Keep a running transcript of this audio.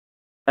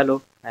Hello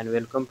and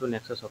welcome to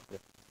Nexa Software.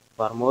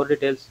 For more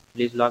details,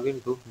 please log in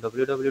to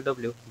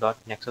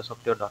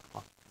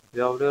www.nexasoftware.com.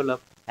 We have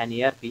developed an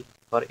ERP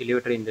for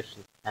elevator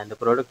industry and the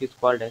product is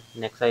called as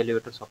Nexa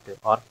Elevator Software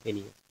or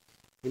NEeRP.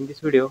 In this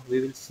video, we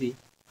will see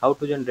how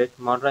to generate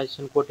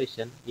modernization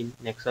quotation in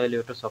Nexa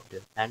Elevator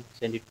Software and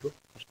send it to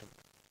customer.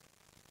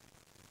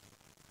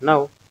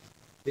 Now,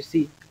 we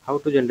see how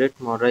to generate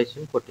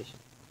modernization quotation.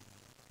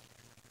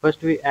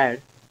 First, we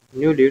add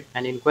new lead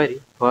and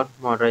inquiry for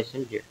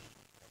modernization lead.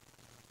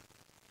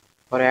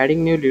 For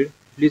adding new lead,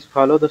 please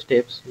follow the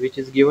steps which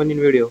is given in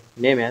video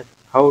named as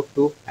how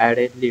to add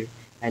a lead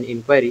and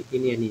inquiry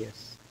in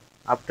NES.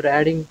 After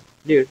adding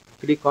lead,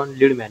 click on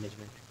lead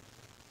management.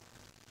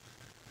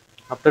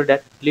 After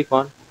that, click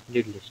on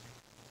lead list.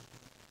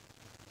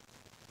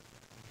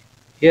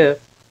 Here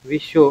we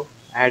show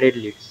added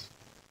leads.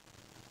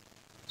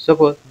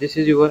 Suppose this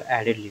is your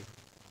added lead.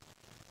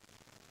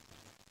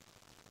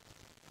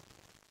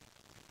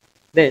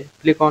 Then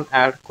click on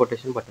add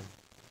quotation button.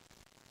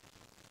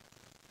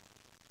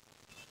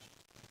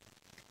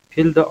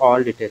 Fill the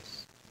all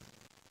details.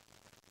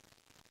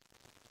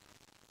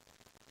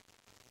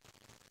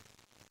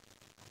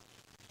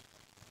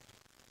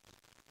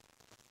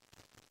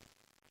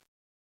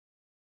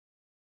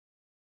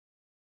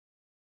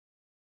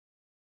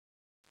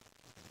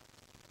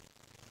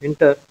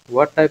 Enter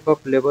what type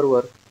of labor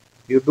work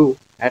you do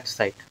at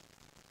site.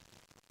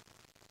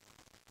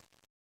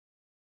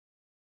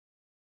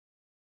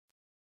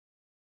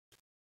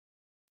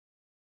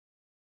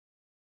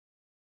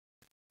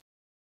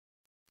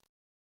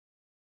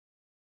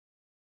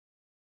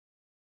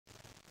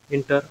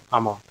 Enter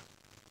amount.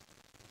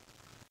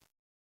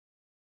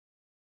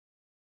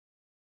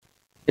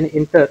 Then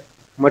enter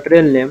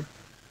material name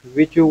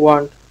which you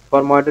want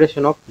for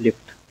moderation of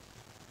lift.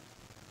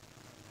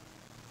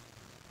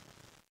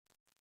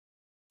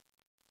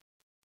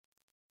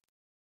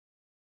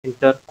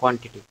 Enter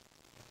quantity.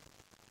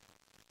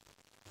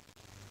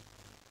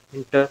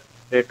 Enter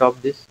rate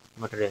of this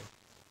material.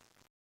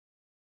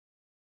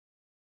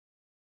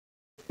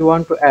 If you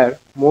want to add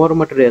more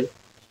material,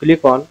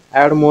 click on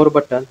add more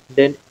button,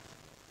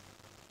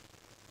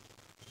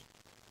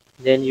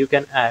 then you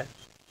can add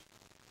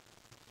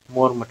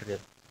more material.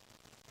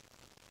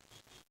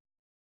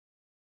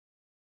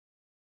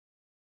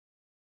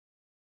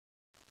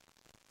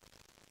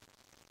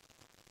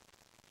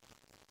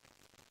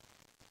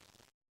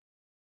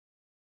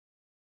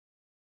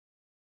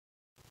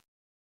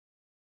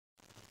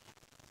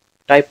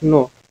 Type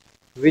no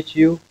which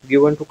you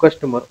given to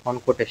customer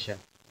on quotation.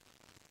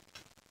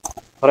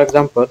 For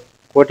example,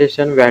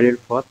 quotation valid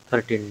for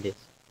 13 days.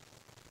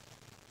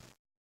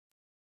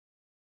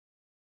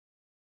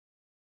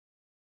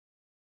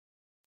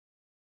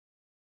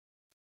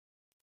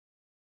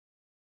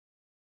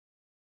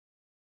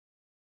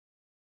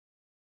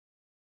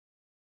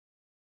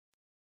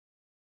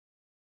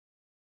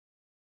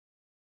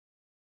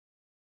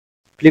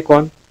 Click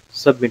on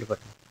submit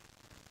button.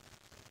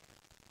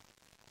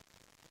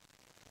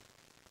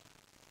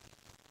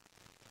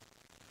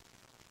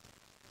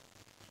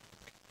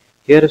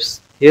 Here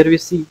we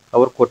see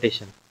our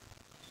quotation.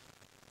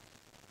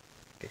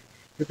 Okay.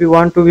 If you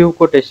want to view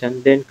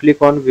quotation, then click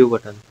on view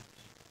button.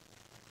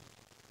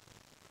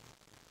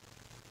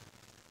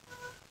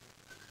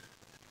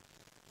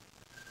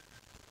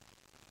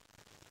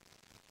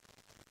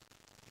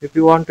 If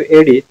you want to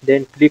edit,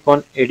 then click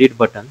on edit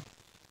button.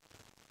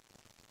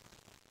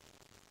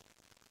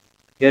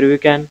 Here we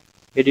can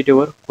edit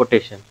our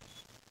quotation.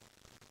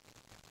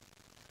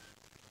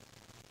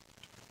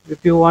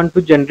 If you want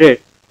to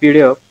generate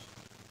PDF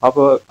of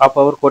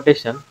our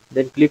quotation,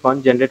 then click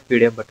on generate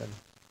PDF button.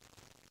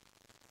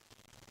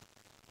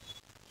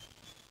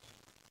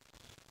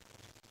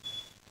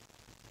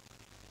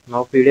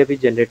 Now PDF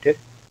is generated.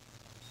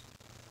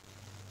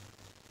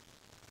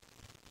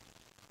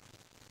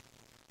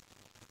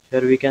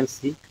 Here we can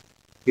see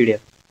PDF.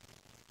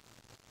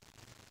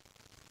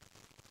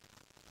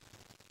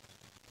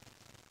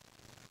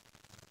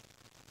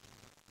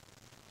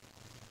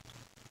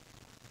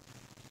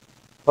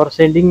 For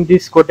sending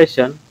this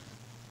quotation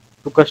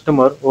to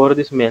customer over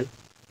this mail,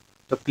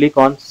 so click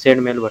on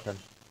send mail button.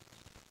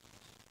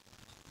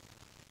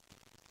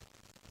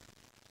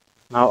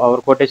 Now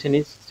our quotation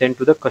is sent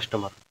to the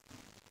customer.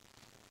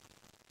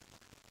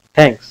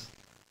 Thanks.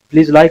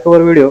 Please like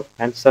our video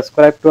and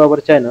subscribe to our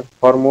channel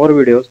for more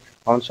videos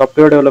on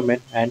software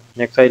development and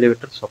Nexa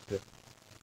Elevator software.